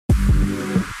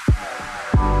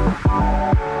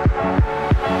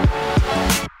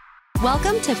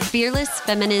Welcome to Fearless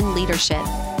Feminine Leadership,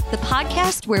 the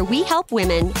podcast where we help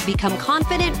women become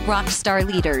confident rock star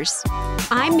leaders.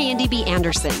 I'm Mandy B.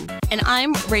 Anderson. And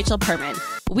I'm Rachel Perman.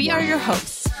 We are your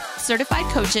hosts, certified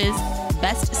coaches,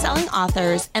 best-selling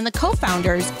authors, and the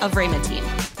co-founders of Rhema Team,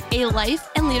 a life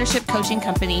and leadership coaching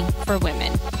company for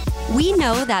women. We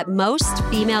know that most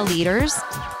female leaders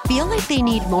feel like they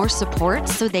need more support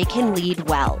so they can lead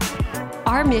well.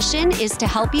 Our mission is to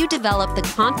help you develop the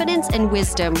confidence and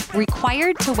wisdom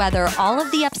required to weather all of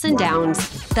the ups and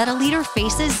downs that a leader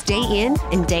faces day in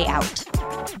and day out.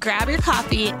 Grab your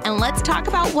coffee and let's talk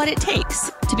about what it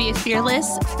takes to be a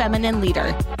fearless feminine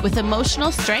leader with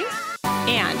emotional strength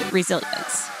and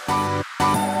resilience.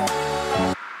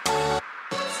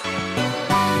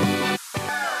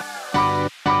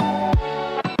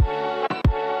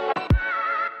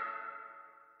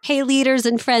 Hey, leaders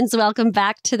and friends, welcome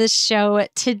back to the show.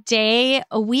 Today,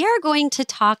 we are going to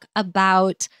talk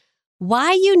about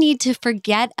why you need to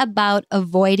forget about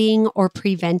avoiding or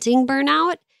preventing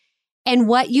burnout and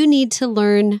what you need to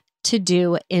learn to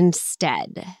do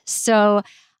instead. So,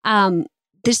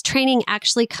 this training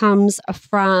actually comes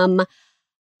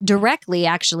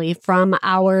directly from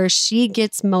our She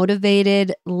Gets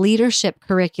Motivated leadership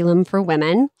curriculum for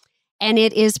women. And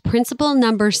it is principle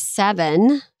number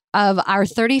 7 of our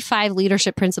 35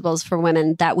 leadership principles for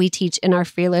women that we teach in our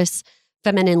Fearless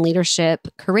Feminine Leadership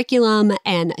curriculum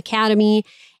and academy.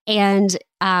 And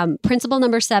principle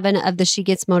number 7 of the She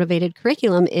Gets Motivated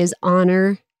curriculum is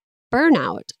honor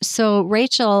burnout. So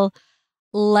Rachel,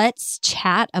 let's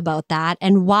chat about that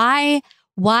and why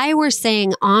we're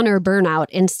saying honor burnout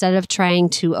instead of trying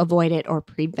to avoid it or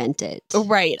prevent it.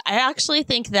 Right. I actually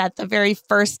think that the very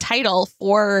first title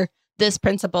for this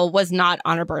principle was not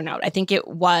honor burnout. I think it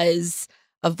was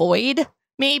avoid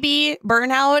maybe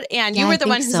burnout. And you were the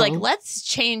one who's like, let's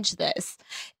change this.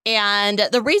 And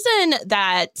the reason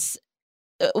that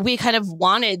we kind of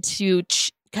wanted to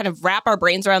kind of wrap our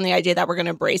brains around the idea that we're going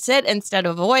to embrace it instead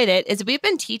of avoid it is we've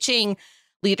been teaching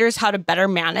leaders how to better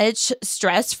manage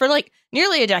stress for like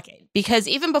nearly a decade. Because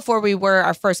even before we were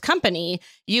our first company,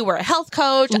 you were a health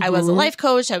coach. I was a life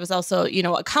coach. I was also,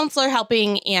 a counselor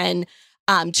helping in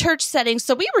church settings.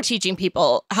 So we were teaching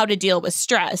people how to deal with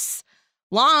stress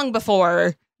long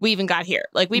before we even got here.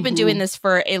 Like we've been doing this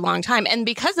for a long time. And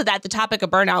because of that, the topic of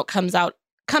burnout comes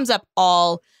up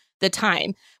all the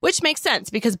time, which makes sense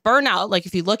because burnout, like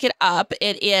if you look it up,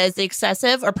 it is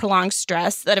excessive or prolonged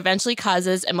stress that eventually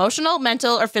causes emotional,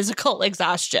 mental, or physical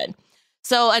exhaustion.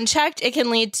 So unchecked, it can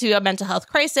lead to a mental health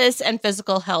crisis and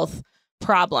physical health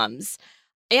problems.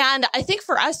 And I think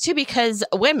for us too, because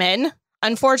women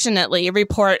unfortunately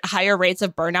report higher rates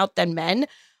of burnout than men,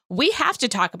 we have to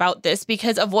talk about this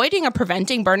because avoiding or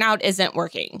preventing burnout isn't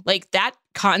working. Like that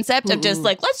concept of just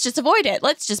like, let's just avoid it.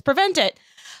 Let's just prevent it.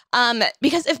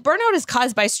 Because if burnout is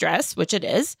caused by stress, which it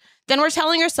is, then we're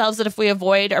telling ourselves that if we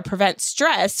avoid or prevent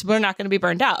stress, we're not going to be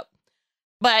burned out.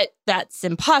 But that's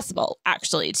impossible,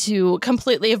 actually, to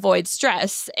completely avoid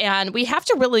stress. And we have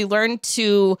to really learn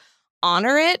to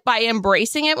honor it by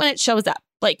embracing it when it shows up.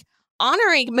 Like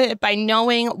honoring it by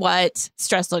knowing what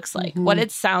stress looks like, what it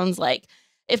sounds like.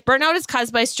 If burnout is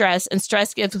caused by stress and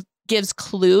stress gives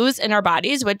clues in our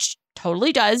bodies, which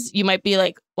totally does, you might be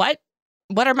like, what?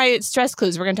 What are my stress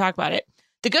clues? We're going to talk about it.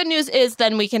 The good news is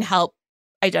then we can help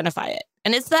identify it.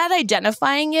 And it's that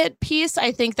identifying it piece,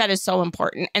 I think that is so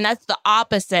important. And that's the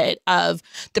opposite of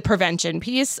the prevention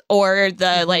piece or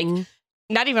the like,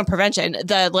 not even prevention,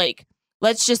 the like,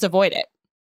 let's just avoid it.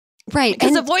 Right.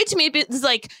 Because avoid to me is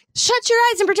like, shut your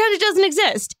eyes and pretend it doesn't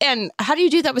exist. And how do you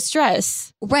do that with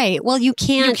stress? Right. Well, you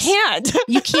can't.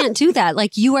 You can't do that.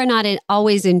 Like you are not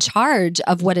always in charge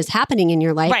of what is happening in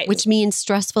your life, which means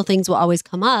stressful things will always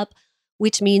come up,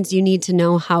 which means you need to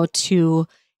know how to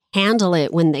handle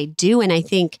it when they do. And I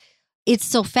think it's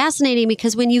so fascinating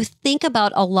because when you think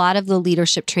about a lot of the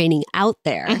leadership training out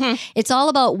there, it's all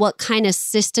about what kind of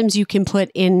systems you can put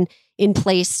in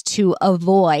place to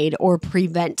avoid or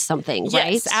prevent something,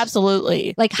 right? Yes,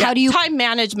 absolutely. Like how do you... Time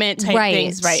management type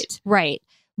things, right? Right.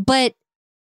 But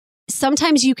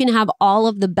sometimes you can have all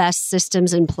of the best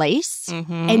systems in place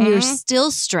and you're still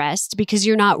stressed because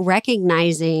you're not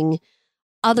recognizing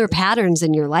other patterns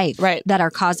in your life that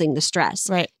are causing the stress.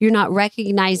 Right. You're not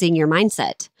recognizing your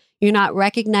mindset. You're not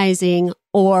recognizing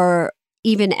or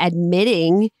even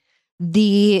admitting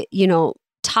the,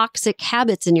 toxic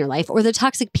habits in your life or the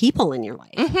toxic people in your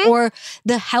life or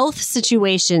the health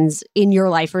situations in your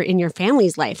life or in your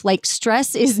family's life. Like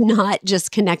stress is not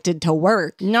just connected to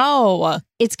work. No.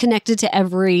 It's connected to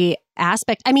every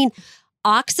aspect. I mean,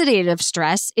 oxidative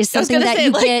stress is something that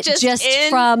you get just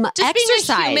from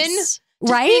exercise.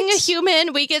 right? Being a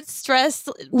human, we get stressed.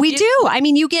 We do. I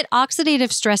mean, you get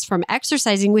oxidative stress from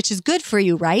exercising, which is good for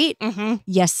you, right? Mm-hmm.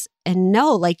 Yes and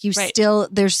no. Like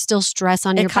there's still stress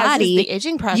on your body. The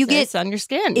aging process on your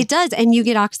skin. It does. And you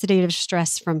get oxidative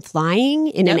stress from flying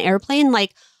in an airplane.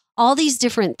 Like all these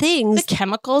different things. The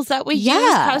chemicals that we use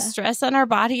cause stress on our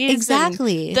bodies.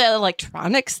 Exactly. The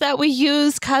electronics that we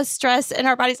use cause stress in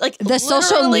our bodies. Like the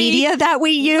social media that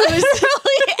we use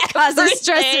causes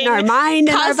stress in our mind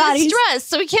and our bodies. Stress.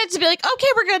 So we can't just be like, okay,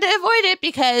 we're going to avoid it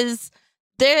because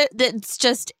it's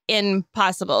just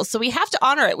impossible. So we have to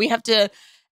honor it. We have to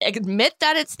admit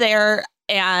that it's there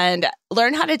and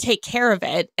learn how to take care of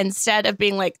it instead of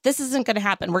being like, this isn't going to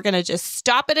happen. We're going to just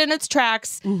stop it in its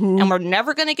tracks and we're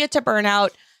never going to get to burnout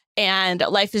and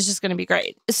life is just going to be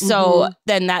great. So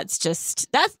then that's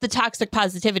the toxic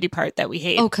positivity part that we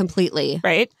hate. Oh, completely.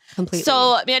 Right? Completely.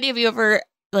 So, Mandy, have you ever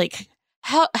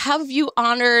how have you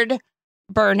honored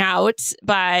burnout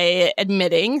by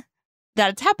admitting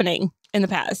that it's happening in the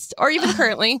past or even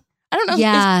currently? I don't know.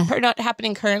 Yeah. Is burnout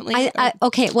happening currently?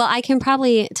 Okay. Well, I can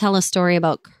probably tell a story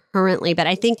about currently, but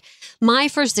I think my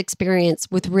first experience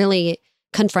with really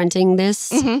confronting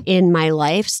this in my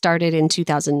life started in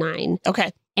 2009.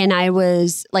 Okay. And I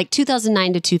was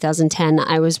 2009 to 2010,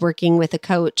 I was working with a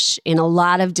coach in a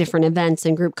lot of different events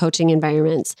and group coaching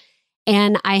environments.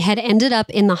 And I had ended up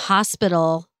in the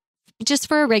hospital just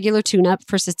for a regular tune-up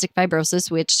for cystic fibrosis,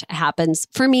 which happens.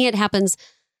 For me, it happens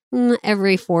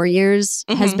every 4 years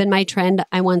has been my trend.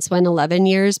 I once went 11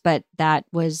 years, but that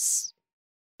was,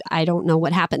 I don't know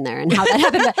what happened there and how that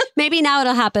happened. But maybe now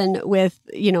it'll happen with,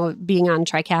 being on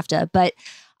Trikafta. But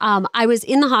I was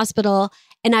in the hospital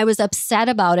and I was upset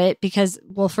about it because,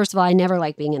 well, first of all, I never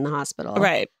like being in the hospital.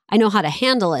 Right. I know how to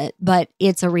handle it, but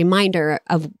it's a reminder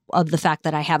of the fact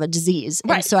that I have a disease.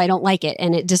 Right. And so I don't like it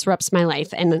and it disrupts my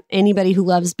life. And anybody who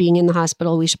loves being in the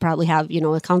hospital, we should probably have,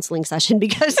 a counseling session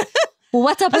because well,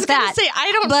 what's up with that? I was going to say,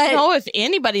 I don't know if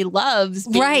anybody loves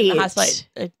being in the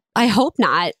hospital. I hope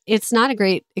not. It's not a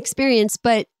great experience.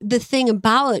 But the thing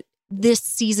about this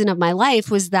season of my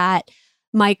life was that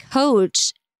my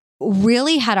coach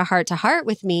really had a heart-to-heart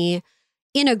with me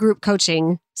in a group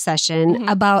coaching session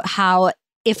about how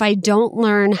if I don't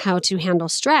learn how to handle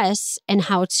stress and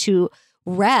how to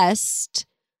rest,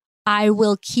 I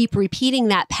will keep repeating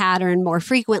that pattern more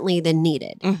frequently than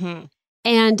needed.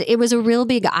 And it was a real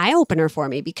big eye opener for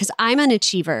me because I'm an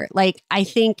achiever. Like, I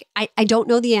think I don't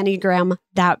know the Enneagram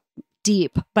that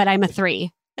deep, but I'm a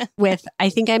 3 I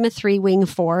think I'm a 3 wing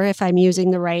 4 if I'm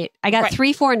using the right. I got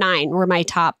 3, 4, 9 were my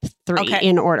top 3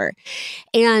 in order.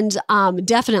 And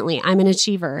definitely I'm an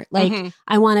achiever. Like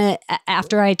I want to,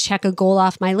 after I check a goal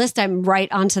off my list, I'm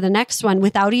right onto the next one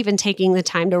without even taking the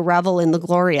time to revel in the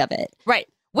glory of it. Right.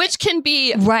 Which can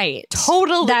be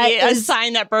totally a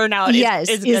sign that burnout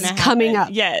is coming up.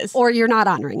 Yes. Or you're not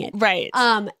honoring it. Right.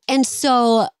 And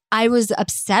so I was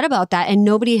upset about that and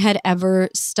nobody had ever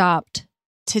stopped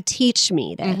to teach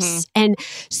me this. And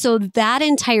so that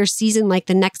entire season, like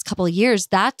the next couple of years,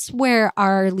 that's where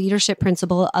our leadership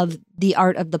principle of the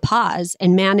art of the pause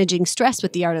and managing stress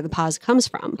with the art of the pause comes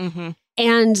from.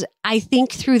 And I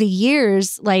think through the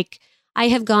years, like I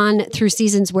have gone through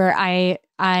seasons where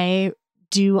I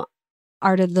do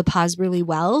art of the pause really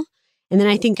well. And then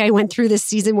I think I went through this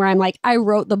season where I'm like, I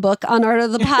wrote the book on art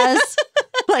of the pause.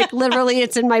 Like literally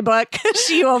it's in my book.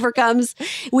 She Overcomes.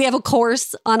 We have a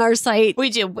course on our site. We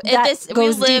do. We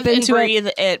live and breathe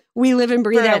it. We live and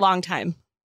breathe for it a long time.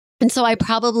 And so I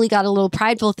probably got a little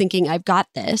prideful thinking I've got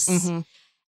this.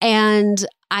 And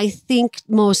I think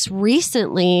most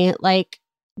recently, like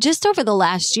just over the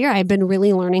last year, I've been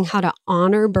really learning how to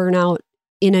honor burnout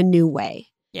in a new way.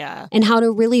 Yeah. And how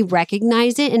to really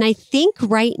recognize it. And I think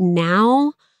right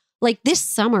now, like this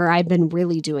summer, I've been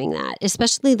really doing that,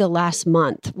 especially the last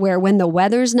month, where when the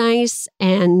weather's nice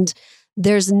and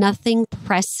there's nothing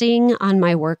pressing on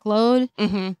my workload,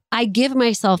 I give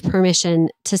myself permission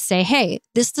to say, hey,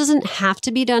 this doesn't have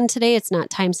to be done today. It's not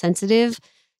time sensitive.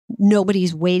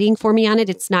 Nobody's waiting for me on it.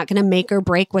 It's not going to make or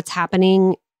break what's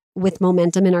happening with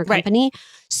momentum in our company.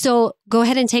 So go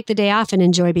ahead and take the day off and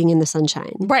enjoy being in the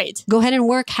sunshine. Right. Go ahead and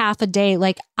work half a day.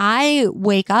 Like I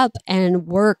wake up and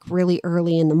work really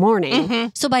early in the morning.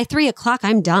 So by 3 o'clock,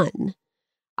 I'm done.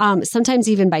 Sometimes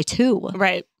even by 2.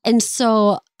 Right. And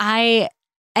so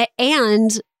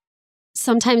and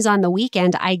sometimes on the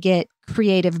weekend, I get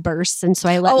creative bursts. And so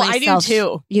I let myself, I do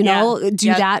too.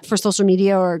 Do that for social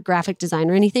media or graphic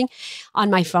design or anything on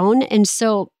my phone. And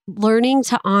so learning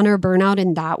to honor burnout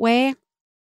in that way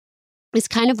is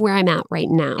kind of where I'm at right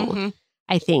now,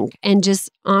 I think. And just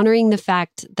honoring the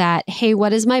fact that, hey,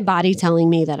 what is my body telling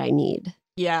me that I need?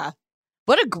 Yeah.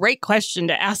 What a great question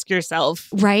to ask yourself.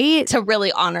 Right? To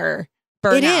really honor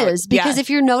burnout. It is, because if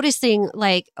you're noticing,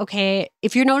 like, okay,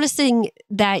 if you're noticing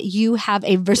that you have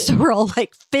a visceral,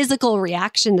 like physical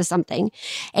reaction to something,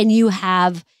 and you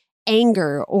have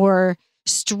anger or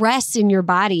stress in your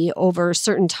body over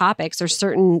certain topics or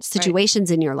certain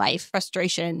situations in your life,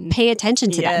 frustration, pay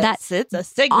attention to that. It's a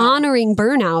signal. Honoring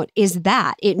burnout is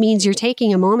that. It means you're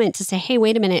taking a moment to say, hey,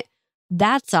 wait a minute,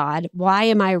 that's odd. Why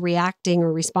am I reacting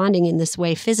or responding in this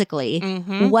way physically?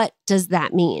 Mm-hmm. What does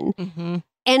that mean? Mm-hmm.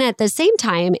 And at the same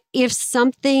time, if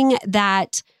something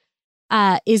that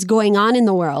is going on in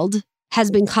the world has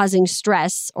been causing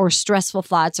stress or stressful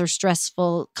thoughts or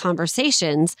stressful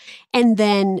conversations, and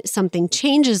then something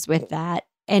changes with that,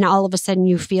 and all of a sudden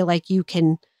you feel like you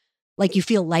can, like you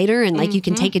feel lighter and like you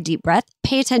can take a deep breath,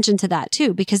 pay attention to that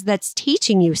too, because that's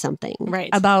teaching you something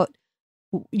about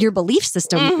your belief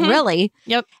system, really.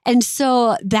 Yep. And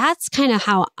so that's kind of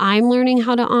how I'm learning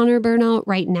how to honor burnout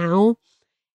right now.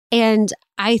 And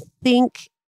I think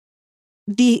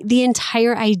the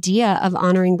entire idea of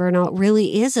honoring burnout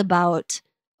really is about,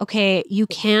 okay, you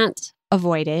can't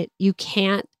avoid it. You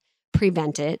can't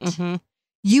prevent it. Mm-hmm.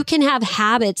 You can have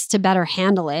habits to better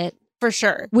handle it. For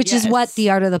sure. Which is what the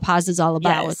art of the pause is all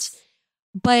about. Yes.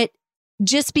 But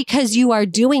just because you are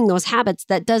doing those habits,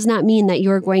 that does not mean that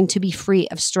you're going to be free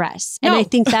of stress. No. And I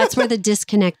think that's where the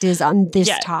disconnect is on this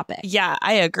topic. Yeah,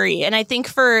 I agree. And I think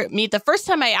for me, the first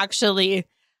time I actually,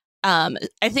 I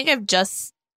think I've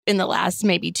just in the last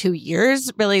maybe 2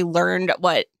 years really learned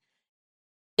what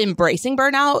embracing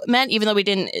burnout meant, even though we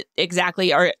didn't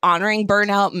exactly, or honoring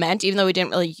burnout meant, even though we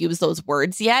didn't really use those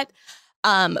words yet.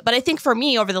 But I think for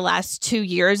me, over the last 2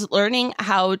 years, learning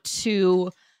how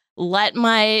to let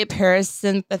my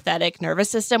parasympathetic nervous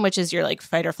system, which is your like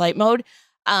fight or flight mode,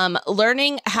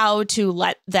 learning how to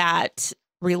let that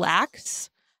relax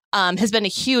has been a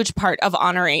huge part of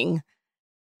honoring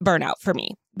burnout for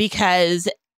me, because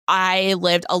I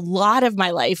lived a lot of my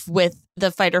life with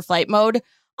the fight or flight mode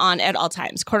on at all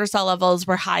times. Cortisol levels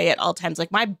were high at all times.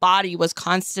 Like my body was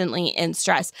constantly in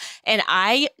stress. And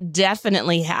I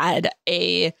definitely had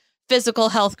a physical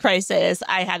health crisis.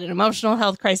 I had an emotional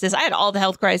health crisis. I had all the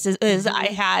health crises. I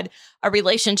had a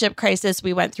relationship crisis.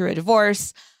 We went through a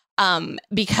divorce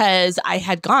because I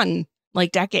had gone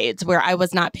like decades where I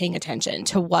was not paying attention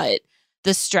to what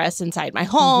the stress inside my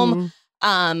home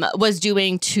was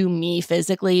doing to me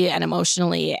physically and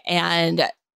emotionally. And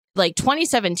like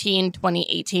 2017,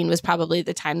 2018 was probably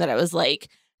the time that I was like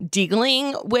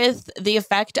dealing with the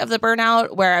effect of the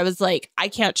burnout, where I was like, I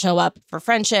can't show up for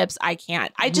friendships. I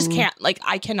just can't, like,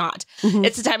 I cannot.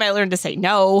 It's the time I learned to say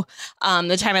no.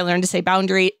 The time I learned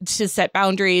to set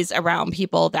boundaries around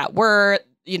people that were,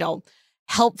 you know,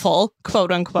 helpful,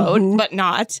 quote unquote, but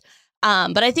not.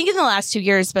 But I think in the last 2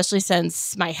 years, especially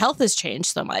since my health has changed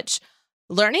so much,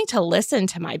 learning to listen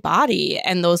to my body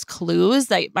and those clues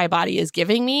that my body is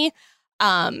giving me,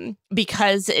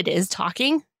 because it is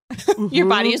talking. Your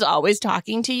body is always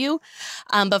talking to you.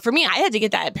 But for me, I had to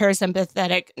get that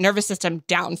parasympathetic nervous system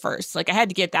down first. Like I had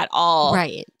to get that all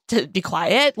to be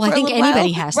quiet. Well, I think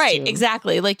anybody has to. Right,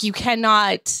 exactly. Like you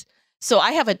cannot. So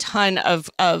I have a ton of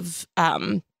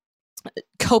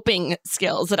coping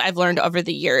skills that I've learned over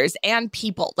the years, and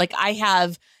people. Like I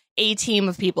have a team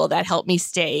of people that help me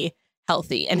stay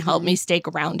healthy and help me stay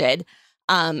grounded.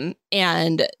 And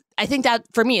I think that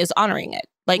for me is honoring it.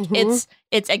 Like it's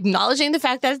acknowledging the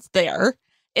fact that it's there.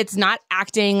 It's not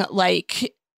acting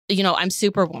like, you know, I'm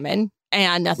Superwoman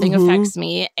and nothing affects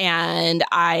me and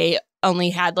I only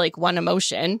had like one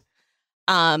emotion.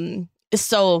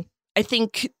 So I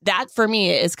think that for me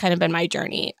is kind of been my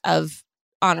journey of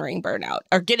honoring burnout,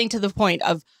 or getting to the point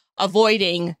of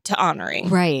avoiding to honoring.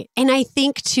 Right. And I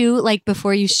think too, like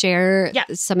before you share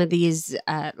some of these,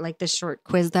 like the short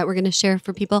quiz that we're going to share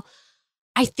for people,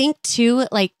 I think too,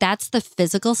 like that's the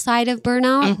physical side of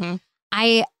burnout.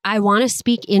 I want to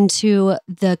speak into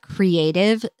the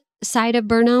creative side of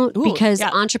burnout, because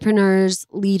entrepreneurs,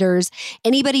 leaders,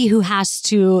 anybody who has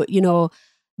to, you know,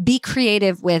 be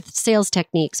creative with sales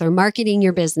techniques or marketing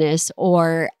your business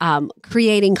or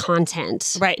creating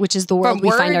content, which is the world From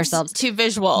we find ourselves to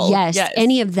visual. Yes,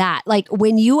 any of that. Like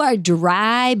when you are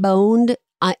dry boned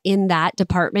in that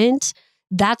department,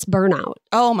 that's burnout.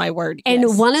 Oh my word.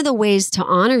 And one of the ways to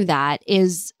honor that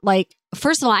is like,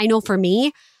 first of all, I know for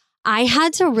me, I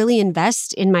had to really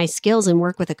invest in my skills and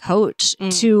work with a coach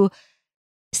to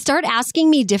start asking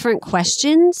me different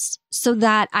questions so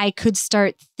that I could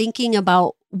start thinking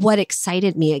about what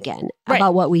excited me again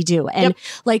about what we do and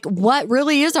like what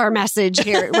really is our message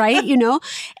here, right? You know,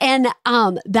 and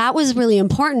that was really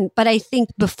important. But I think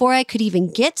before I could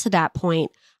even get to that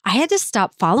point, I had to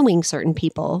stop following certain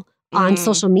people on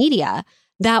social media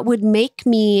that would make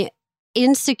me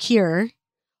insecure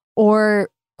or,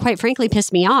 quite frankly,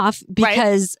 piss me off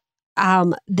because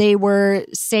they were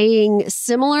saying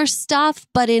similar stuff,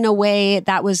 but in a way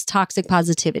that was toxic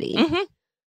positivity.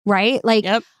 Right? Like,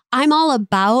 I'm all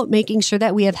about making sure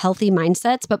that we have healthy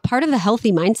mindsets, but part of a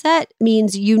healthy mindset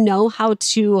means you know how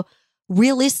to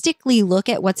realistically look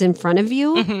at what's in front of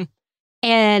you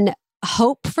and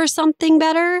hope for something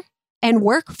better and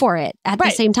work for it at the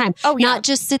same time. Not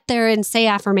just sit there and say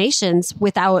affirmations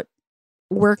without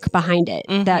work behind it.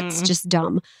 That's just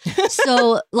dumb.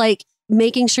 So like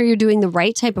making sure you're doing the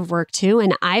right type of work too.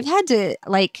 And I've had to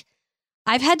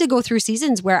go through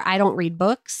seasons where I don't read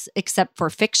books except for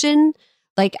fiction.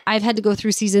 Like I've had to go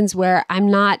through seasons where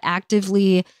I'm not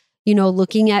actively,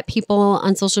 looking at people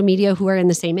on social media who are in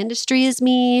the same industry as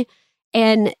me,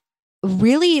 and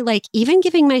really like even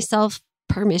giving myself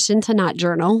permission to not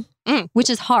journal, which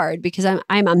is hard because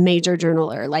I'm a major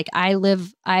journaler. Like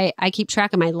I keep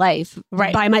track of my life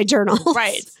by my journals.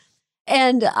 Right.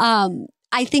 And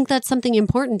I think that's something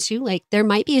important too. Like there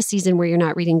might be a season where you're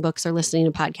not reading books or listening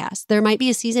to podcasts. There might be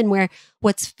a season where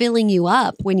what's filling you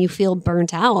up when you feel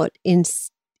burnt out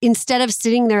instead of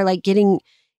sitting there like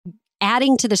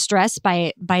adding to the stress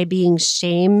by being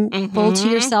shameful to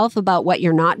yourself about what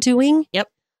you're not doing.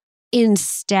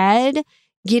 Instead,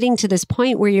 getting to this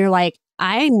point where you're like,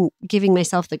 I'm giving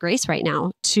myself the grace right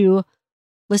now to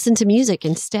listen to music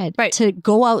instead, to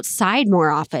go outside more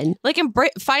often. Like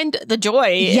find the joy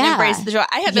and embrace the joy.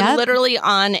 I have been literally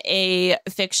on a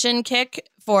fiction kick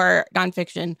for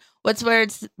nonfiction. Where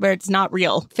it's not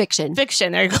real? Fiction.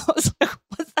 There you go.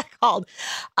 What's that called?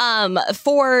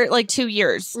 For like 2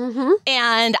 years.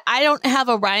 And I don't have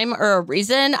a rhyme or a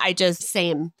reason. I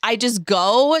just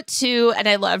go to, and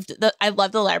I love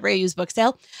the library. I use Book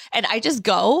Sale, and I just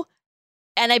go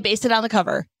and I base it on the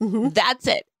cover. That's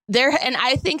it. And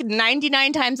I think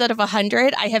 99 times out of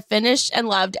 100, I have finished and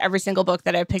loved every single book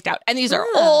that I've picked out. And these are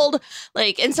old,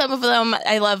 and some of them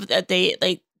I love that they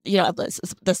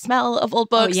the smell of old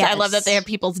books. I love that they have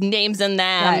people's names in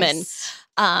them.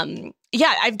 And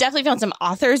I've definitely found some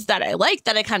authors that I like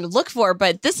that I kind of look for.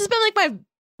 But this has been like my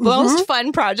most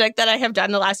fun project that I have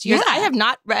done the last years. I have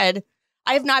not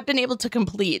been able to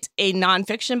complete a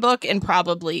nonfiction book in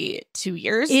probably 2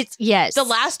 years. The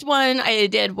last one I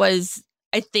did was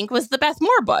the Beth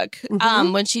Moore book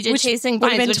when she did Chasing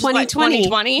Vines, which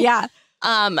 2020.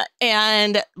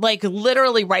 And like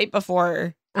literally right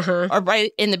before or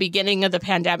right in the beginning of the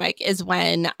pandemic is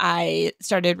when I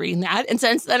started reading that. And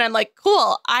since then I'm like,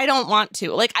 cool, I don't want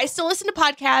to. Like I still listen to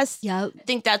podcasts. I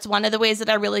think that's one of the ways that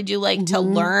I really do like to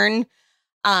learn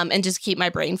and just keep my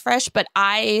brain fresh. But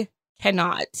I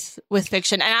cannot with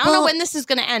fiction. And I don't know when this is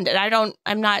going to end. And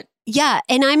I'm not. Yeah.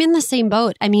 And I'm in the same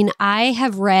boat. I mean, I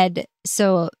have read,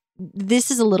 so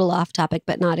this is a little off topic,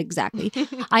 but not exactly.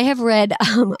 I have read,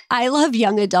 I love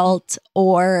young adult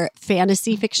or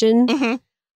fantasy fiction.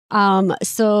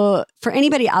 So for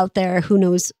anybody out there who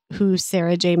knows who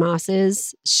Sarah J. Maas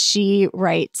is, she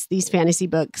writes these fantasy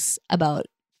books about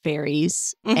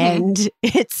fairies and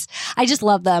I just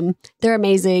love them. They're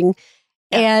amazing.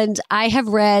 And I have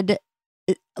read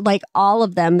like all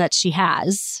of them that she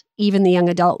has, even the young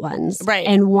adult ones.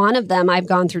 And one of them I've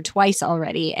gone through twice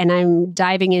already, and I'm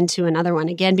diving into another one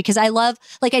again because I love,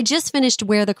 like I just finished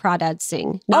Where the Crawdads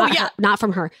Sing. Not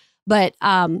from her, but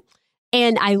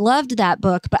and I loved that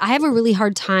book, but I have a really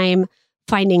hard time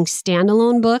finding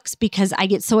standalone books because I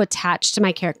get so attached to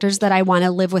my characters that I want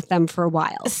to live with them for a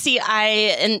while. See,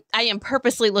 I am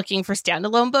purposely looking for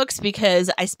standalone books because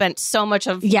I spent so much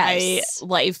of my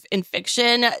life in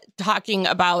fiction talking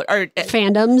about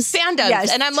fandoms.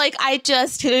 Yes. And I'm like, I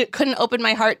just couldn't open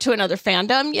my heart to another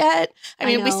fandom yet. I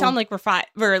mean, we sound like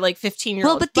we're like 15-year-olds.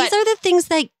 Well, but these are the things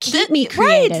that keep me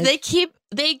creative.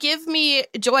 They give me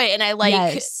joy, and I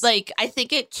I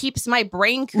think it keeps my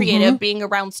brain creative being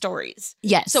around stories.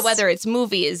 Yes. So whether it's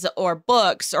movies or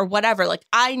books or whatever, like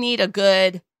I need a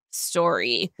good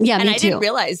story. Yeah, and me I too. didn't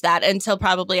realize that until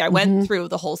probably I went through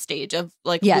the whole stage of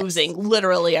like losing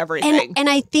literally everything. And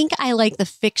I think I like the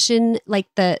fiction, like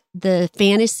the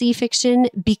fantasy fiction,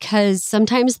 because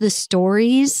sometimes the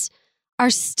stories are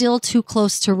still too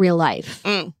close to real life.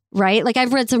 Right? Like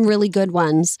I've read some really good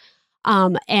ones.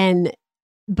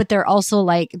 But they're also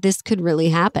like, this could really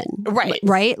happen.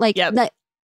 Right? Like,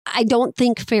 I don't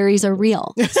think fairies are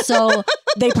real. So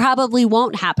they probably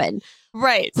won't happen.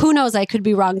 Right. Who knows? I could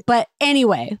be wrong. But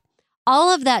anyway,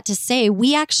 all of that to say,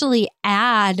 we actually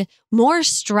add more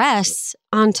stress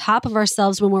on top of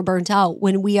ourselves when we're burnt out,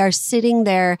 when we are sitting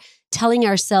there telling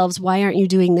ourselves, why aren't you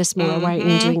doing this more? Why aren't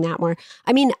you doing that more?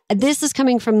 I mean, this is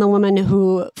coming from the woman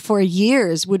who for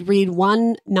years would read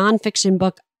one nonfiction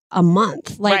book a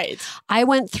month. Like I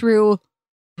went through,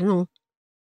 I don't know,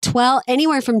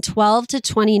 anywhere from 12 to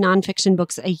 20 nonfiction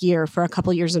books a year for a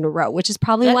couple years in a row, which is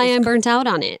probably why I'm burnt out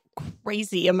on it.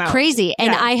 Crazy amount. Crazy.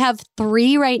 And I have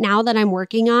 3 right now that I'm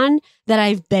working on that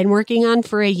I've been working on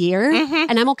for a year.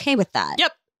 And I'm okay with that.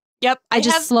 Yep. I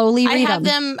just slowly read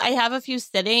them. I have a few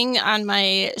sitting on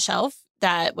my shelf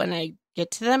that when I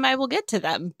get to them, I will get to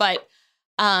them. But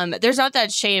there's not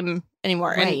that shame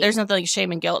anymore. Right. And there's nothing like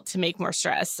shame and guilt to make more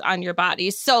stress on your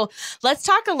body. So let's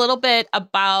talk a little bit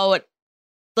about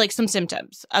like some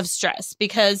symptoms of stress,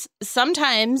 because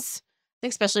sometimes,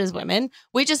 especially as women,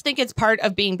 we just think it's part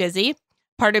of being busy,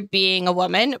 part of being a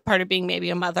woman, part of being maybe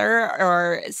a mother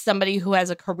or somebody who has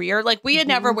a career. Like we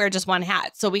never wear just one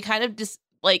hat. So we kind of just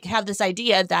like have this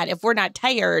idea that if we're not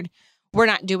tired, we're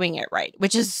not doing it right,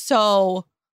 which is so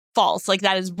false. Like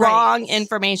that is wrong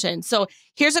information. So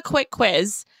here's a quick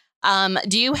quiz.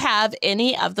 Do you have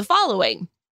any of the following?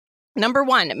 Number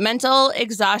 1, mental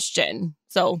exhaustion.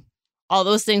 So all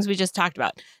those things we just talked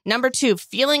about. Number 2,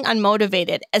 feeling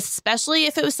unmotivated, especially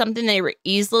if it was something they were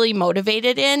easily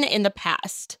motivated in the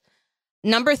past.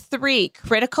 Number 3,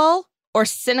 critical or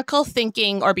cynical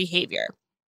thinking or behavior.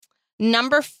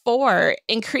 Number 4,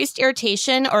 increased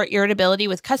irritation or irritability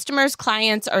with customers,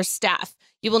 clients, or staff.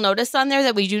 You will notice on there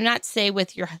that we do not say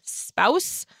with your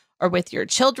spouse or with your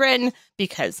children,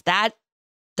 because that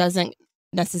doesn't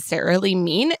necessarily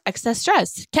mean excess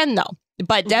stress. Can though.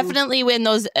 But definitely in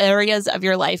those areas of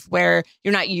your life where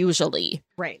you're not usually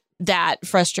that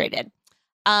frustrated.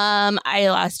 I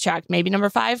lost track. Maybe number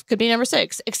 5, could be number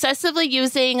 6. Excessively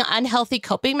using unhealthy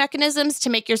coping mechanisms to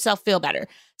make yourself feel better,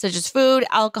 such as food,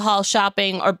 alcohol,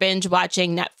 shopping, or binge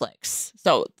watching Netflix.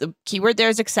 So the keyword there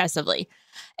is excessively.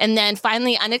 And then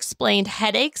finally, unexplained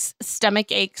headaches,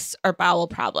 stomach aches, or bowel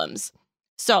problems.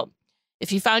 So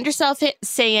if you found yourself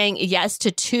saying yes to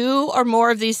 2 or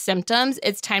more of these symptoms,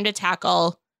 it's time to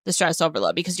tackle the stress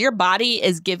overload because your body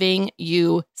is giving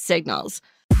you signals.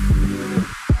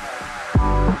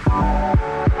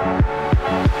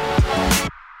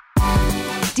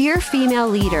 Dear female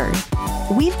leader,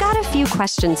 we've got a few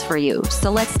questions for you,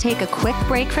 so let's take a quick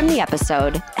break from the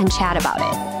episode and chat about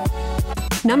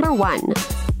it. Number 1,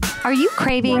 are you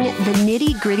craving the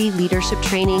nitty-gritty leadership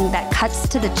training that cuts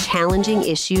to the challenging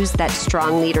issues that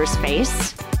strong leaders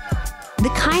face?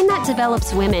 The kind that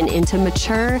develops women into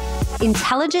mature,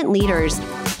 intelligent leaders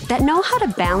that know how to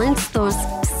balance those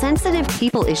sensitive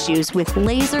people issues with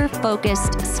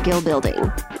laser-focused skill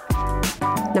building.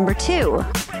 Number 2,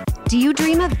 do you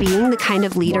dream of being the kind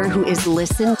of leader who is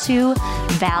listened to,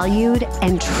 valued,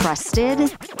 and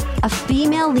trusted? A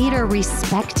female leader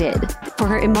respected for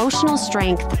her emotional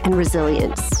strength and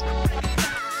resilience.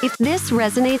 If this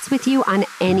resonates with you on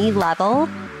any level,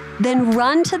 then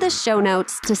run to the show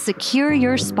notes to secure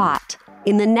your spot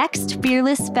in the next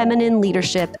Fearless Feminine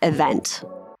Leadership event.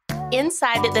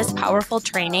 Inside this powerful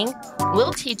training,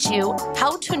 we'll teach you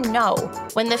how to know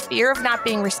when the fear of not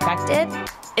being respected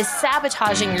is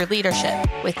sabotaging your leadership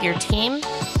with your team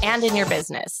and in your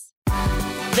business.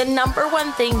 The number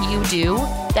 1 thing you do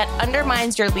that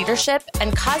undermines your leadership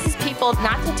and causes people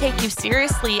not to take you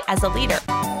seriously as a leader,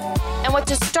 and what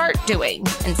to start doing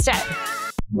instead.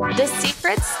 The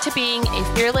secrets to being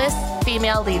a fearless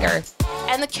female leader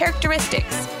and the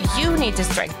characteristics you need to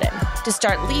strengthen to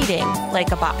start leading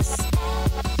like a boss.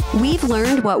 We've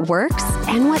learned what works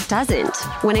and what doesn't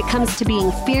when it comes to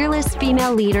being fearless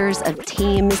female leaders of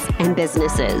teams and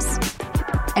businesses.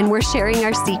 And we're sharing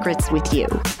our secrets with you.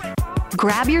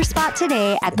 Grab your spot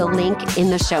today at the link in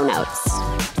the show notes.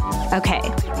 Okay,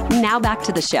 now back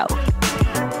to the show.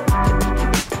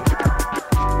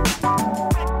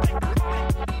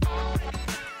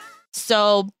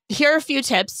 So here are a few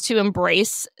tips to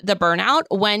embrace the burnout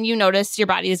when you notice your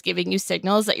body is giving you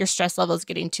signals that your stress level is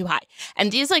getting too high.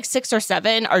 And these like 6 or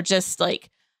 7 are just like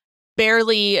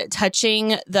barely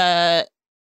touching the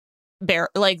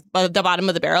bottom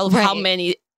of the barrel of how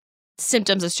many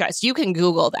symptoms of stress. You can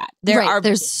Google that.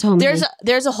 There's so many.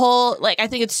 There's a whole, like, I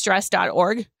think it's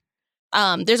stress.org.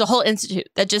 There's a whole institute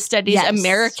that just studies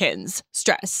Americans'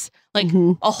 stress, like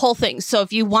a whole thing. So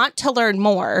if you want to learn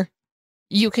more,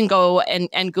 you can go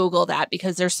and Google that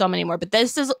because there's so many more. But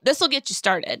this will get you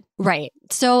started. Right.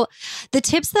 So the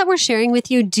tips that we're sharing with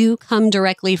you do come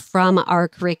directly from our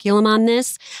curriculum on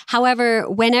this. However,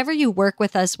 whenever you work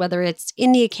with us, whether it's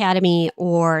in the academy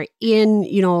or in,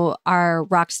 our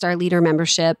Rockstar Leader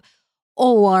membership,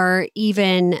 or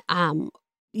even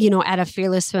at a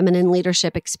Fearless Feminine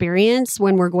Leadership experience,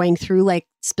 when we're going through like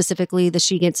specifically the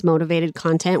She Gets Motivated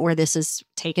content where this is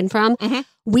taken from,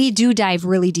 we do dive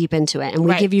really deep into it, and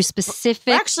we give you specific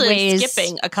we're actually ways.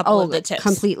 Skipping a couple of the tips.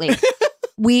 Completely.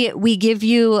 We give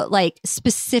you like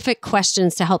specific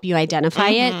questions to help you identify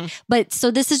it. But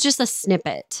so this is just a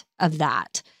snippet of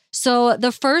that. So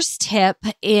the first tip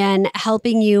in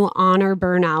helping you honor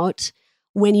burnout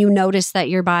when you notice that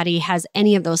your body has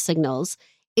any of those signals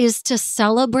is to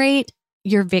celebrate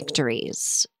your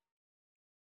victories.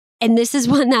 And this is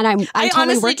one that I'm totally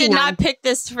honestly working did not on. Pick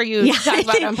this for you to talk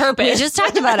about on purpose. We just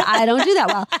talked about it. I don't do that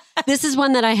well. This is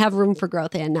one that I have room for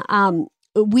growth in.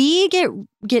 We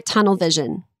get tunnel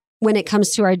vision when it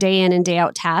comes to our day in and day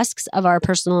out tasks of our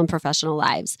personal and professional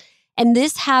lives. And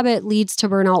this habit leads to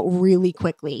burnout really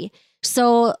quickly.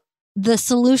 So the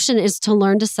solution is to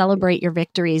learn to celebrate your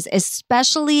victories,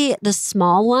 especially the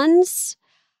small ones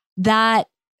that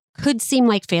could seem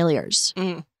like failures.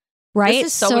 Right? This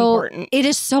is so important. It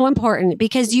is so important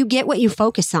because you get what you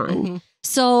focus on.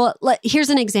 So here's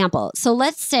an example. So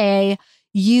let's say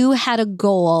you had a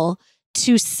goal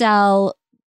to sell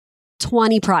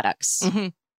 20 products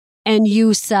and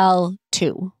you sell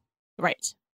 2.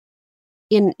 Right.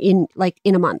 In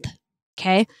a month.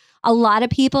 Okay. A lot of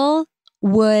people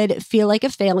would feel like a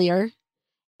failure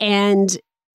and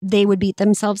they would beat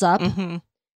themselves up.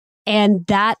 And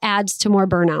that adds to more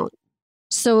burnout.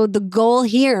 So the goal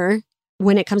here,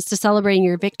 when it comes to celebrating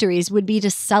your victories, would be to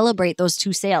celebrate those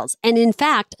 2 sales. And in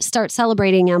fact, start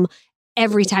celebrating them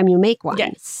every time you make one.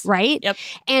 Yes. Right? Yep.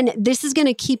 And this is going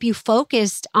to keep you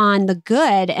focused on the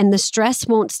good, and the stress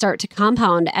won't start to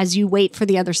compound as you wait for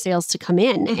the other sales to come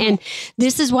in. And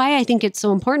this is why I think it's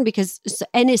so important because,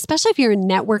 and especially if you're in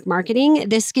network marketing,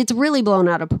 this gets really blown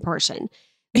out of proportion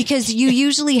because you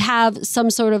usually have some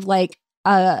sort of like,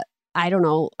 a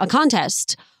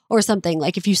contest or something.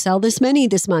 Like if you sell this many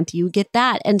this month, you get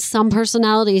that. And some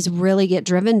personalities really get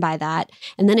driven by that.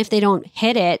 And then if they don't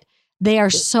hit it, they are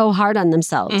so hard on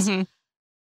themselves.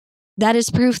 That is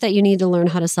proof that you need to learn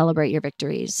how to celebrate your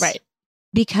victories. Right.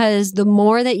 Because the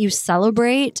more that you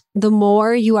celebrate, the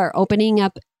more you are opening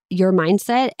up your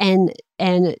mindset and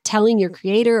telling your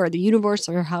creator or the universe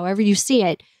or however you see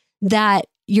it that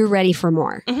you're ready for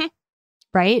more.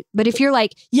 Right? But if you're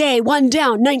like, yay, 1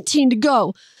 down, 19 to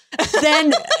go,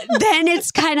 then it's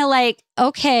kind of like,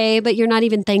 okay, but you're not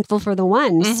even thankful for the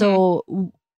 1.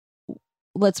 So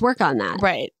let's work on that.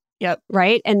 Right. Yep.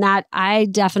 Right. And that I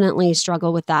definitely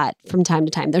struggle with that from time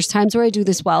to time. There's times where I do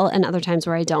this well and other times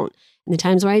where I don't. And the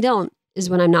times where I don't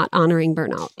is when I'm not honoring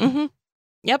burnout.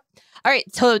 Yep. All right.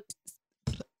 So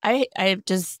I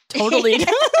just totally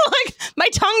like my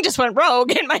tongue just went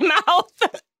rogue in my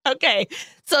mouth. Okay.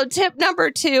 So tip number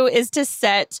 2 is to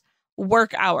set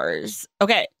work hours.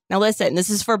 Okay. Now listen, this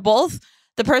is for both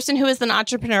the person who is an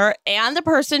entrepreneur and the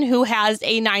person who has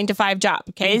a 9-to-5 job.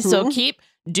 Okay. So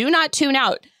do not tune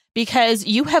out. Because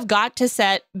you have got to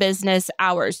set business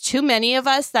hours. Too many of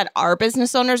us that are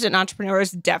business owners and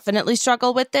entrepreneurs definitely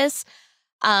struggle with this.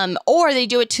 Or they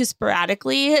do it too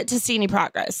sporadically to see any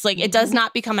progress. Like it does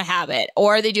not become a habit.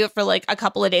 Or they do it for like a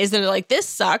couple of days and they're like, this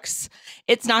sucks.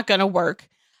 It's not going to work.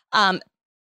 And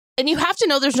you have to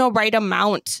know there's no right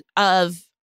amount of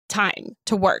time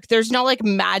to work. There's no like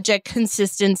magic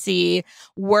consistency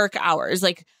work hours.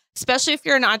 Like especially if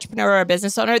you're an entrepreneur or a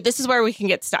business owner, this is where we can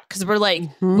get stuck because we're like,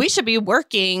 we should be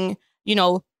working,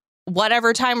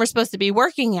 whatever time we're supposed to be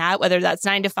working at, whether that's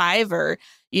 9 to 5 or,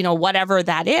 whatever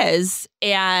that is.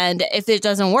 And if it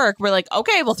doesn't work, we're like,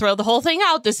 okay, we'll throw the whole thing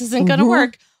out. This isn't going to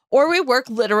work. Or we work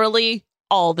literally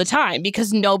all the time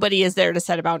because nobody is there to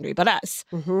set a boundary but us.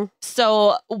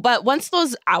 So, but once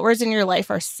those hours in your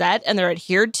life are set and they're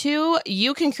adhered to,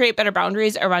 you can create better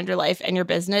boundaries around your life and your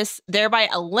business, thereby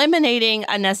eliminating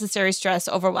unnecessary stress,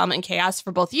 overwhelm, and chaos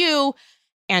for both you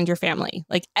and your family.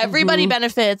 Like everybody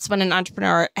benefits when an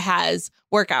entrepreneur has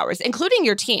work hours, including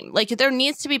your team. Like there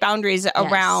needs to be boundaries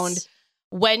around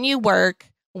when you work,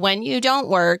 when you don't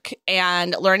work,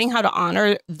 and learning how to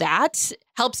honor that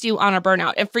helps you honor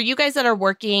burnout. And for you guys that are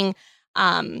working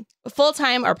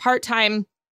full-time or part-time,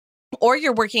 or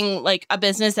you're working like a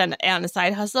business and a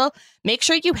side hustle, make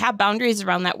sure you have boundaries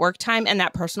around that work time and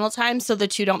that personal time so the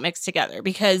two don't mix together.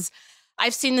 Because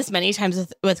I've seen this many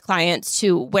times with clients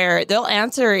too, where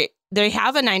they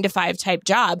have a 9-to-5 type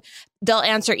job. They'll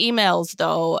answer emails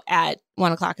though at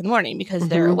 1 o'clock in the morning because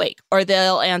they're awake, or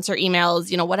they'll answer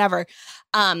emails, whatever.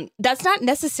 That's not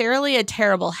necessarily a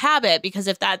terrible habit because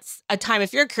if that's a time,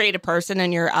 if you're a creative person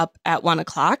and you're up at 1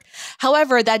 o'clock,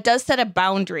 however, that does set a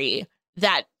boundary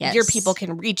that your people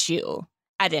can reach you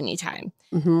at any time.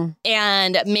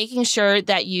 And making sure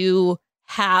that you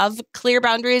have clear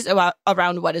boundaries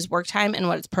around what is work time and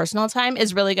what is personal time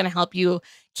is really going to help you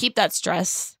keep that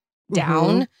stress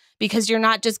down because you're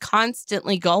not just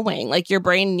constantly going. Like your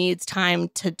brain needs time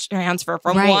to transfer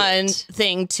from one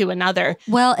thing to another.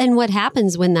 Well, and what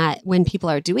happens when people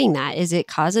are doing that is it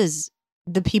causes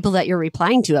the people that you're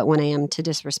replying to at 1 a.m. to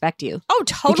disrespect you. Oh,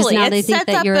 totally. Because now they think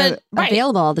that you're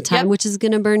available all the time, which is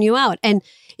going to burn you out. And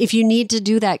if you need to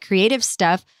do that creative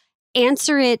stuff,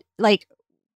 answer it, like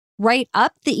write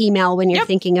up the email when you're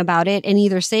thinking about it and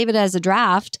either save it as a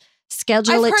draft,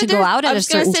 schedule it to go out at a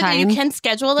certain time. You can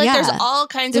schedule it. Yeah. There's all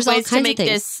kinds of ways to make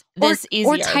this easier.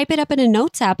 Or type it up in a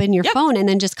notes app in your phone and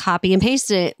then just copy and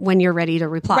paste it when you're ready to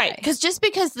reply. Right. Because just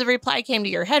because the reply came to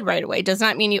your head right away does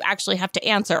not mean you actually have to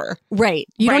answer. Right.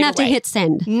 You don't have to hit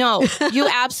send. No, you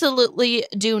absolutely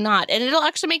do not. And it'll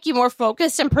actually make you more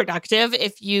focused and productive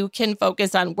if you can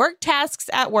focus on work tasks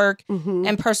at work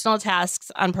and personal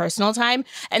tasks on personal time.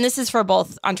 And this is for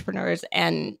both entrepreneurs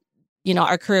and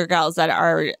our career gals that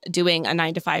are doing a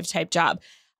 9-to-5 type job.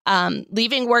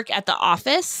 Leaving work at the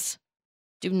office.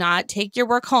 Do not take your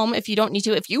work home if you don't need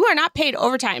to. If you are not paid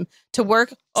overtime to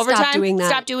work overtime,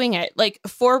 stop doing it. Like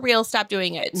for real, stop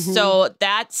doing it. So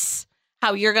that's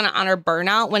how you're going to honor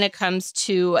burnout when it comes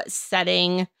to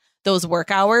setting those work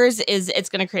hours. Is it's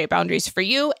going to create boundaries for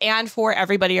you and for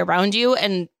everybody around you.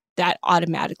 And that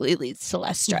automatically leads to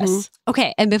less stress.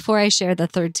 Okay. And before I share the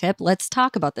third tip, let's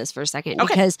talk about this for a second.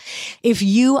 Because if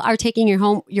you are taking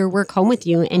your work home with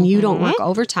you and you don't work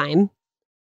overtime,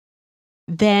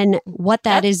 then what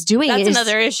that is doing that's is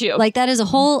another issue. Like that is a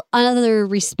whole other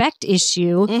respect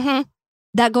issue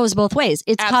that goes both ways.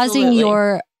 It's causing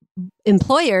your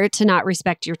employer to not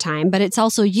respect your time, but it's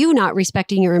also you not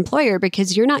respecting your employer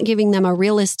because you're not giving them a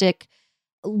realistic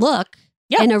look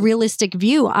and a realistic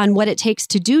view on what it takes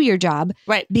to do your job.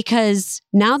 Right. Because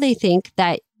now they think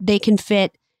that they can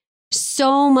fit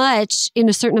so much in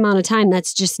a certain amount of time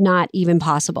that's just not even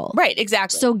possible. Right,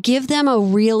 exactly. So give them a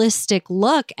realistic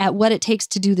look at what it takes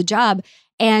to do the job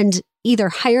and either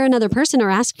hire another person or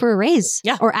ask for a raise.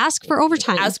 Yeah. Or ask for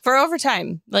overtime. Ask for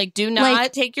overtime. Like, do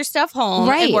not take your stuff home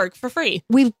and work for free.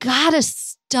 We've got to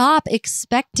stop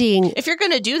expecting. If you're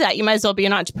going to do that, you might as well be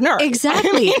an entrepreneur.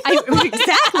 Exactly.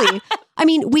 Exactly. I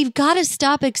mean, we've got to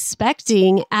stop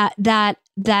expecting that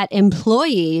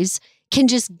employees can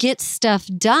just get stuff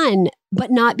done, but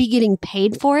not be getting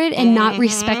paid for it and not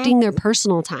respecting their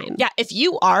personal time. Yeah. If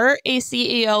you are a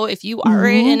CEO, if you are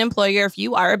an employer, if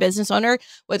you are a business owner,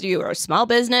 whether you are a small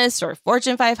business or a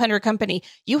Fortune 500 company,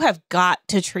 you have got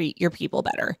to treat your people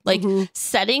better. Like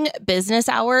setting business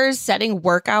hours, setting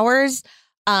work hours.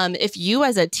 If you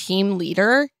as a team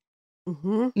leader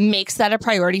makes that a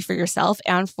priority for yourself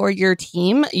and for your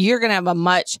team, you're going to have a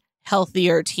much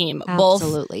healthier team, both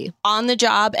on the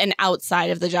job and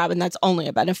outside of the job. And that's only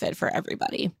a benefit for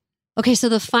everybody. Okay. So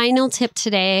the final tip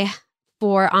today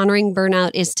for honoring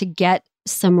burnout is to get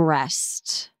some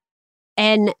rest.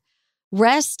 And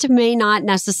rest may not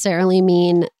necessarily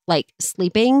mean like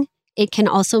sleeping. It can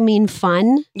also mean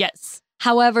fun. Yes.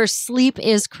 However, sleep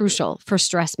is crucial for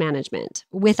stress management.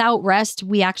 Without rest,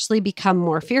 we actually become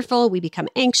more fearful. We become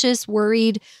anxious,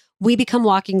 worried. We become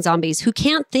walking zombies who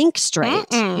can't think straight.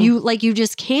 You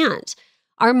just can't.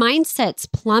 Our mindsets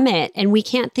plummet and we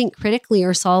can't think critically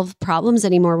or solve problems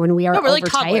anymore when we are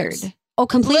overtired. Oh,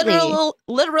 completely.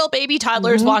 Literal baby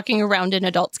toddlers walking around in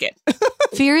adult skin.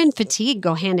 Fear and fatigue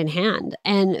go hand in hand.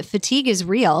 And fatigue is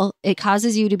real. It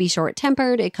causes you to be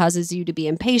short-tempered. It causes you to be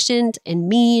impatient and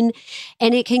mean.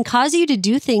 And it can cause you to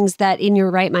do things that in your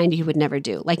right mind you would never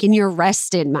do. Like in your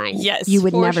rested mind, you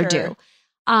would never do.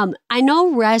 I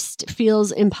know rest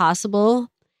feels impossible.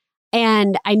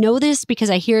 And I know this because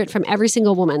I hear it from every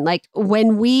single woman. Like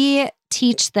when we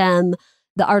teach them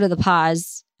the art of the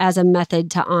pause as a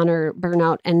method to honor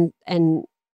burnout and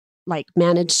like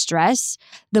manage stress,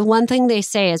 the one thing they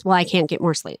say is, well, I can't get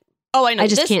more sleep. Oh, I know. I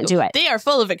just can't do it. They are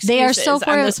full of excuses. They are so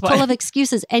full of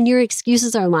excuses. And your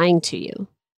excuses are lying to you.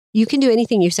 You can do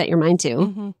anything you set your mind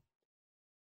to.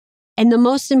 And the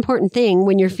most important thing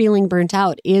when you're feeling burnt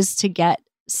out is to get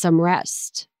some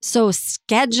rest. So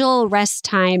schedule rest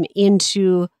time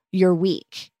into your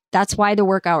week. That's why the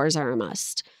work hours are a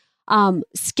must.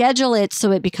 Schedule it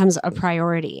so it becomes a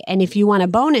priority. And if you want a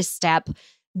bonus step,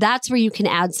 that's where you can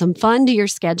add some fun to your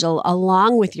schedule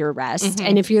along with your rest.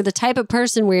 And if you're the type of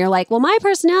person where you're like, well, my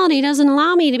personality doesn't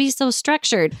allow me to be so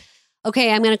structured.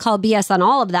 Okay, I'm going to call BS on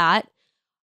all of that.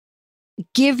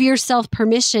 Give yourself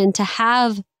permission to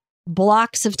have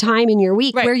blocks of time in your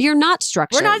week where you're not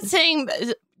structured. We're not saying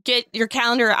get your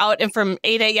calendar out and from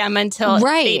 8 a.m. until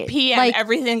 8 p.m. Like,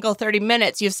 every single 30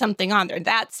 minutes you have something on there.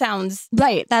 That sounds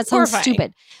right. That sounds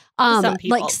stupid.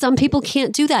 Like some people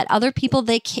can't do that. Other people,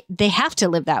 they have to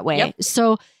live that way. Yep.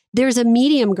 So there's a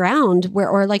medium ground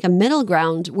or like a middle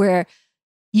ground where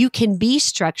you can be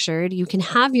structured. You can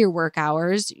have your work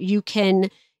hours. You can,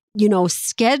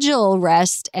 schedule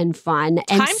rest and fun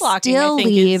and time blocking, still I think,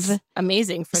 leave is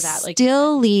amazing for that. Like,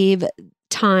 still leave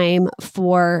time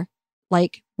for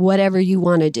like whatever you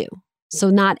want to do. So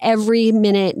not every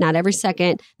minute, not every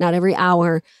second, not every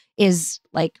hour is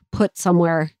like put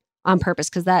somewhere on purpose,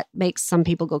 because that makes some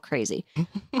people go crazy.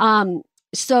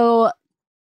 So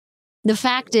the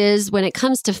fact is, when it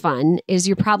comes to fun, is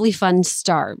you're probably fun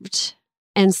starved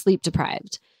and sleep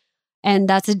deprived. And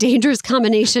that's a dangerous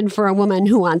combination for a woman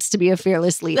who wants to be a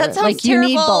fearless leader. That sounds like terrible.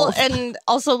 You need both. And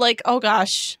also like, oh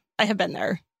gosh, I have been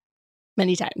there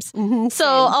many times. Mm-hmm, so,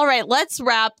 all right, let's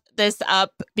wrap this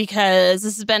up because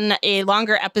this has been a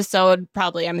longer episode.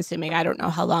 Probably, I'm assuming. I don't know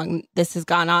how long this has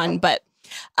gone on, but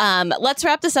let's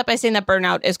wrap this up by saying that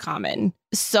burnout is common.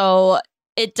 So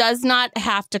it does not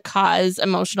have to cause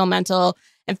emotional, mental,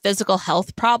 and physical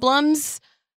health problems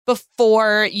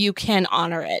before you can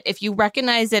honor it. If you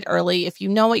recognize it early, if you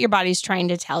know what your body's trying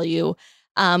to tell you,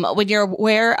 when you're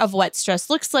aware of what stress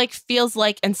looks like, feels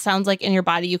like, and sounds like in your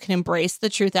body, you can embrace the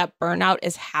truth that burnout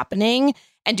is happening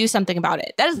and do something about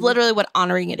it. That is literally what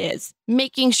honoring it is,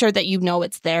 making sure that you know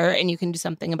it's there and you can do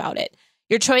something about it.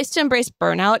 Your choice to embrace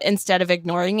burnout instead of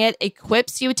ignoring it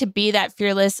equips you to be that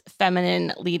fearless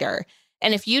feminine leader.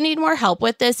 And if you need more help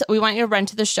with this, we want you to run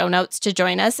to the show notes to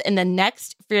join us in the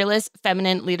next Fearless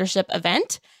Feminine Leadership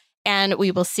event. And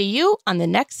we will see you on the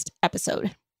next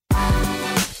episode.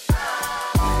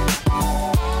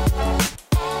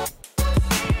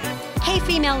 Hey,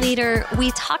 female leader, we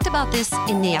talked about this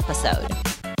in the episode.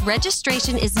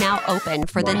 Registration is now open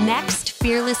for the next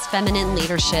Fearless Feminine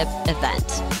Leadership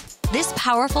event. This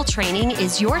powerful training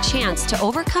is your chance to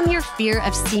overcome your fear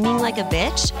of seeming like a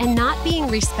bitch and not being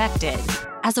respected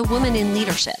as a woman in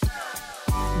leadership.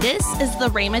 This is the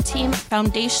Rhema Team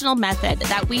foundational method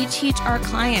that we teach our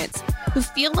clients who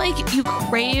feel like you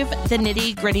crave the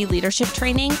nitty-gritty leadership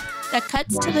training that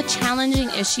cuts to the challenging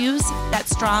issues that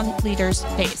strong leaders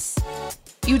face.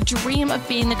 You dream of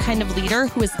being the kind of leader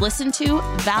who is listened to,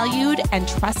 valued, and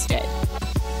trusted.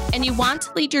 And you want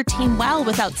to lead your team well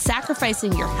without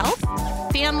sacrificing your health,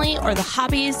 family, or the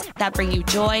hobbies that bring you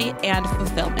joy and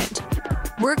fulfillment.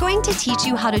 We're going to teach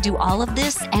you how to do all of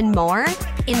this and more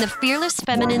in the Fearless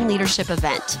Feminine Leadership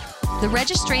event. The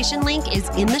registration link is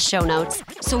in the show notes,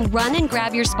 so run and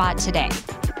grab your spot today.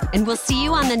 And we'll see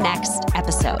you on the next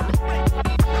episode.